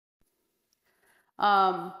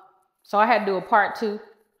Um, so I had to do a part two,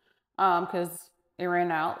 because it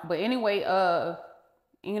ran out. But anyway, I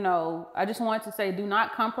just wanted to say, do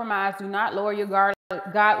not compromise, do not lower your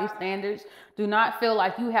godly standards. Do not feel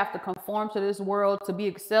like you have to conform to this world to be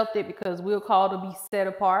accepted, because we're called to be set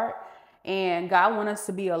apart. And God wants us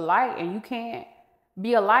to be a light, and you can't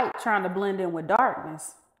be a light trying to blend in with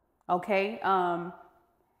darkness. Okay. Now,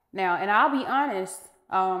 and I'll be honest,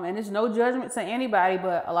 and it's no judgment to anybody,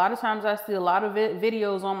 but a lot of times I see a lot of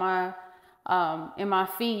videos on my in my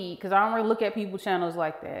feed, because I don't really look at people's channels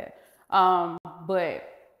like that. But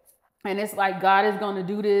and it's like, God is going to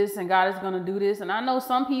do this and God is going to do this. And I know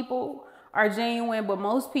some people are genuine, but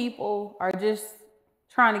most people are just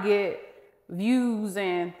trying to get views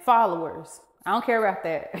and followers. I don't care about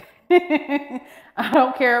that. I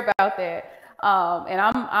don't care about that. And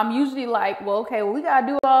I'm usually like, well, okay, well, we gotta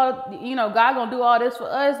do all, God gonna do all this for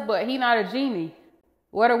us, but He not a genie.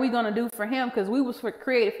 What are we gonna do for Him? Because we was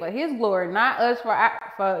created for His glory, not us for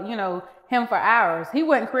Him for ours. He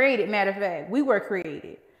wasn't created. Matter of fact, we were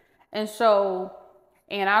created. And so,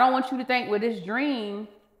 and I don't want you to think with this dream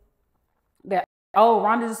that, oh,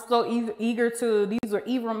 Rhonda's so eager to, these are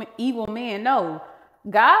evil men. No,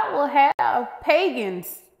 God will have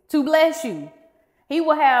pagans to bless you. He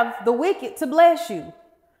will have the wicked to bless you.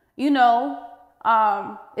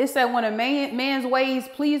 It said when a man's ways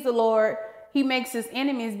please the Lord, He makes his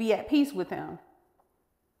enemies be at peace with him.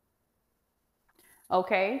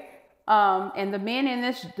 Okay. And the men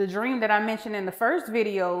in the dream that I mentioned in the first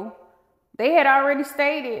video, they had already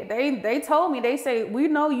stated, they told me, they say, we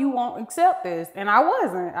know you won't accept this. And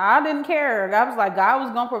I didn't care. I was like, God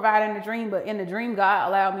was going to provide in the dream, but in the dream, God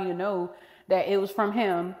allowed me to know that it was from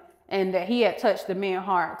Him and that He had touched the man's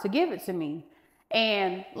heart to give it to me.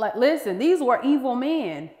 And like, listen, these were evil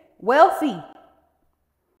men, wealthy.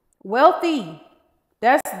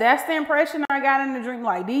 That's the impression I got in the dream.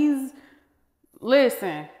 Like, these,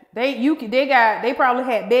 listen, they probably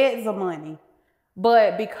had beds of money.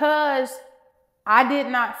 But because I did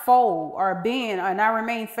not fold or bend, and I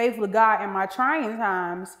remained faithful to God in my trying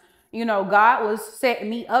times, God was setting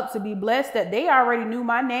me up to be blessed, that they already knew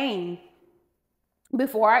my name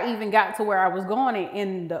before I even got to where I was going.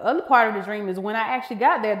 And the other part of the dream is when I actually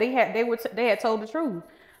got there, they had told the truth.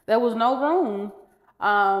 There was no room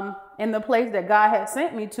in the place that God had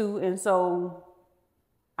sent me to. And so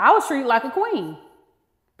I was treated like a queen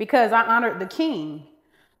because I honored the King.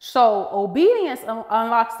 So obedience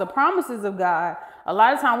unlocks the promises of God. A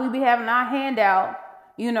lot of times we be having our hand out,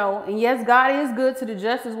 and yes, God is good to the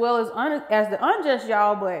just as well as the unjust,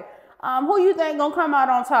 y'all. But who you think gonna come out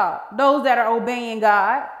on top? Those that are obeying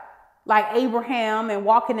God, like Abraham and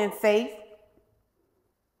walking in faith,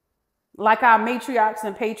 like our matriarchs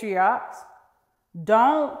and patriarchs.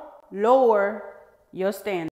 Don't lower your standards.